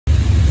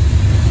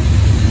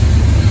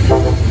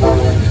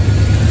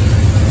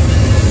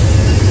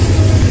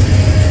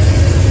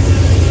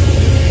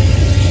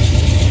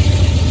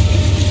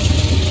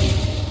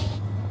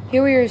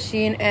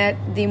being at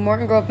the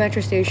Morton Grove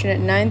Metro Station at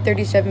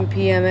 9:37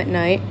 p.m. at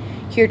night,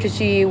 here to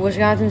see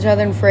Wisconsin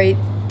Southern Freight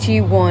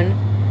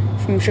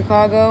T1 from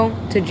Chicago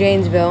to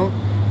Janesville.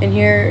 And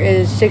here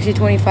is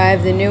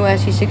 6025, the new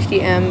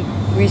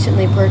SE60M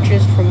recently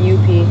purchased from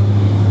UP.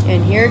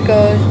 And here it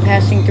goes,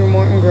 passing through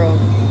Morton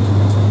Grove.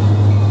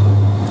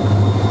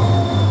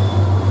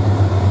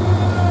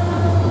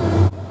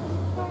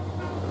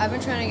 I've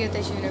been trying to get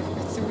this unit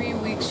for 3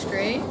 weeks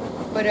straight,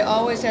 but it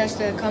always has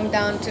to come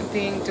down to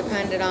being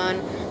depended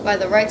on by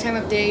the right time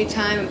of day,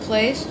 time, and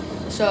place.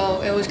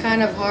 So it was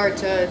kind of hard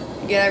to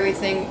get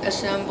everything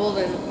assembled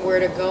and where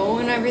to go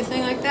and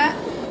everything like that.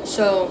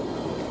 So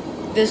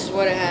this is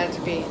what it had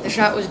to be. The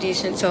shot was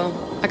decent, so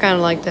I kind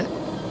of liked it.